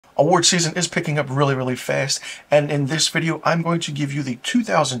Award season is picking up really fast, and in this video I'm going to give you the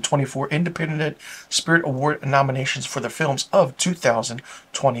 2024 Independent Spirit Award nominations for the films of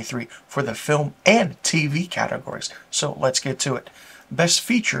 2023 for the film and TV categories. So let's get to it. Best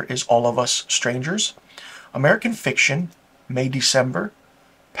Feature is All of Us Strangers, American Fiction, May December,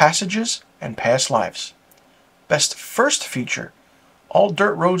 Passages, and Past Lives. Best First Feature, All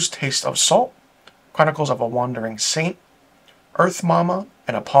Dirt Roads Taste of Salt, Chronicles of a Wandering Saint, Earth Mama,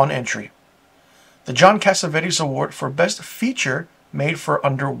 and Upon Entry. The John Cassavetes Award for Best Feature made for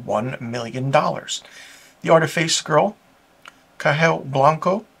under $1 million. The Artifice Girl, Cajel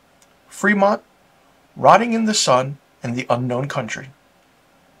Blanco, Fremont, Rotting in the Sun, and The Unknown Country.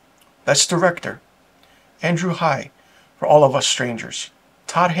 Best Director, Andrew High for All of Us Strangers,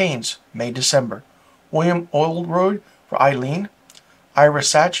 Todd Haynes, May December, William Oldroyd for Eileen, Ira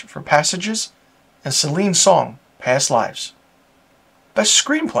Sachs for Passages, and Celine Song, Past Lives. Best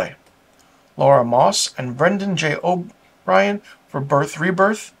Screenplay, Laura Moss and Brendan J. O'Brien for Birth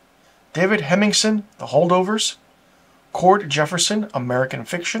Rebirth, David Hemmingson, The Holdovers, Cord Jefferson, American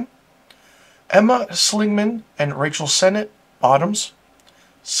Fiction, Emma Slingman and Rachel Sennett, Bottoms,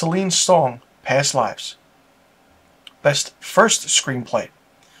 Celine Song, Past Lives. Best First Screenplay,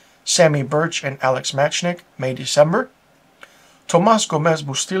 Sammy Birch and Alex Machnick, May December, Tomas Gomez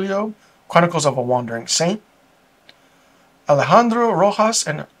Bustillo, Chronicles of a Wandering Saint, Alejandro Rojas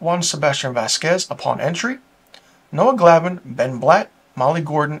and Juan Sebastian Vasquez, Upon Entry, Noah Glavin, Ben Blatt, Molly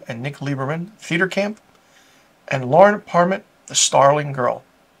Gordon, and Nick Lieberman, Theater Camp, and Lauren Parmet, The Starling Girl.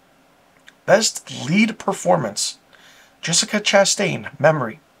 Best Lead Performance, Jessica Chastain,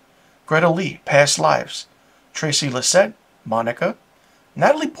 Memory, Greta Lee, Past Lives, Tracy Lissette, Monica,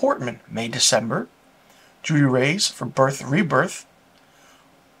 Natalie Portman, May December, Judy Reyes for Birth Rebirth,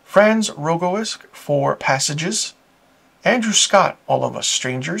 Franz Rogowisk for Passages, Andrew Scott, All of Us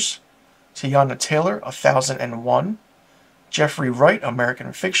Strangers, Tiana Taylor, 1001, Jeffrey Wright,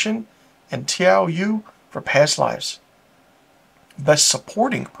 American Fiction, and Tiao Yu for Past Lives. Best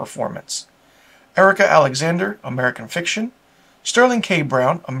Supporting Performance, Erica Alexander, American Fiction, Sterling K.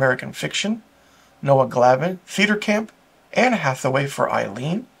 Brown, American Fiction, Noah Glavin, Theater Camp, Anne Hathaway for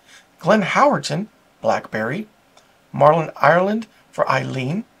Eileen, Glenn Howerton, Blackberry, Marlon Ireland for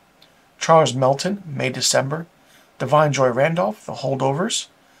Eileen, Charles Melton, May December, Divine Joy Randolph, The Holdovers,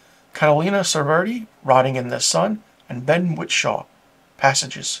 Catalina Cerverdi, Rotting in the Sun, and Ben Whishaw,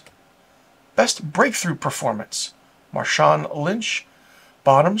 Passages. Best Breakthrough Performance, Marshawn Lynch,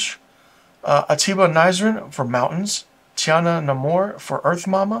 Bottoms, Atiba Nizrin for Mountains, Tiana Namor for Earth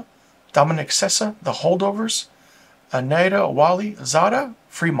Mama, Dominic Sessa, The Holdovers, Anaida Wali Zada,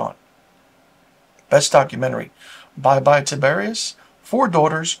 Fremont. Best Documentary, Bye Bye Tiberius, Four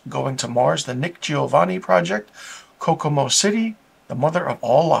Daughters Going to Mars, The Nick Giovanni Project, Kokomo City, The Mother of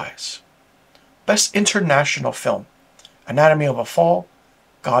All Lies. Best International Film, Anatomy of a Fall,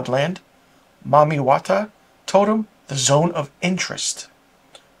 Godland, Mami Wata, Totem, The Zone of Interest.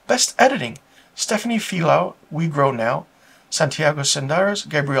 Best Editing, Stephanie Filau, We Grow Now, Santiago Sendares,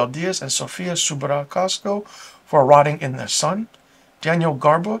 Gabriel Diaz, and Sofia Subaracasco for Rotting in the Sun, Daniel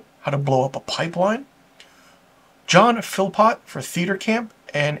Garba, How to Blow Up a Pipeline, John Philpott for Theater Camp,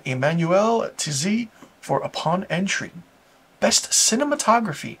 and Emmanuel Tizi for Upon Entry. Best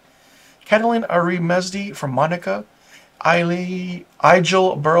Cinematography, Catalin Arimezdi for Monica,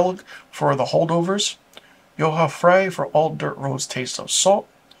 Igel Berg for The Holdovers, Yoha Frey for All Dirt Roads Taste of Salt,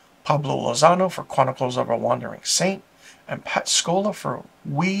 Pablo Lozano for Chronicles of a Wandering Saint, and Pat Scola for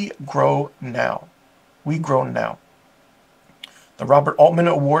We Grow Now. We Grow Now. The Robert Altman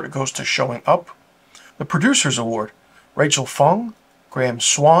Award goes to Showing Up. The Producers Award, Rachel Fung, Graham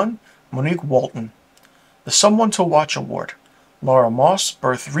Swan, Monique Walton. The Someone to Watch Award, Laura Moss,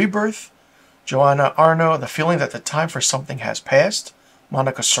 Birth Rebirth, Joanna Arno, The Feeling That the Time for Something Has Passed,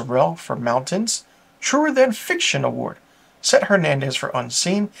 Monica Sorrell for Mountains. Truer Than Fiction Award, Seth Hernandez for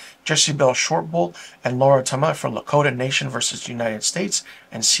Unseen, Jessie Bell Shortbull, and Laura Tama for Lakota Nation vs. United States,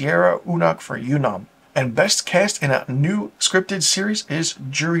 and Sierra Unak for Unam. And Best Cast in a New Scripted Series is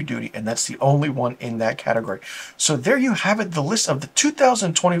Jury Duty, and that's the only one in that category. So there you have it, the list of the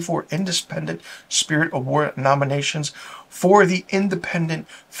 2024 Independent Spirit Award nominations for the independent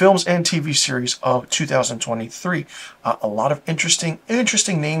films and TV series of 2023. A lot of interesting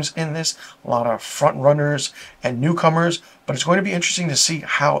names in this, a lot of front runners and newcomers, but it's going to be interesting to see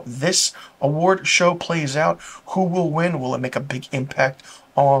how this award show plays out. Who will win? Will it make a big impact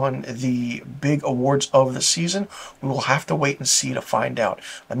on the big awards of the season? We will have to wait and see to find out.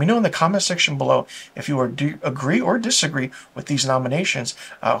 Let me know in the comment section below if you agree or disagree with these nominations.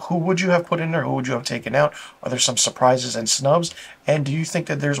 Who would you have put in there? Who would you have taken out? Are there some surprises and snubs? And do you think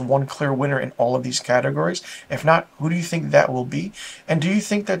that there's one clear winner in all of these categories? If not, who do you think that will be? And do you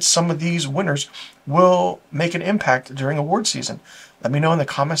think that some of these winners will make an impact during award season? Let me know in the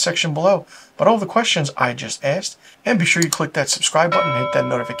comment section below. But all the questions I just asked, and be sure you click that subscribe button and hit that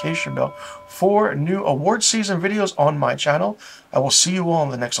notification bell for new award season videos on my channel. I will see you all in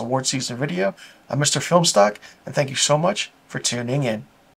the next award season video. I'm Mr. Filmstock, and thank you so much for tuning in.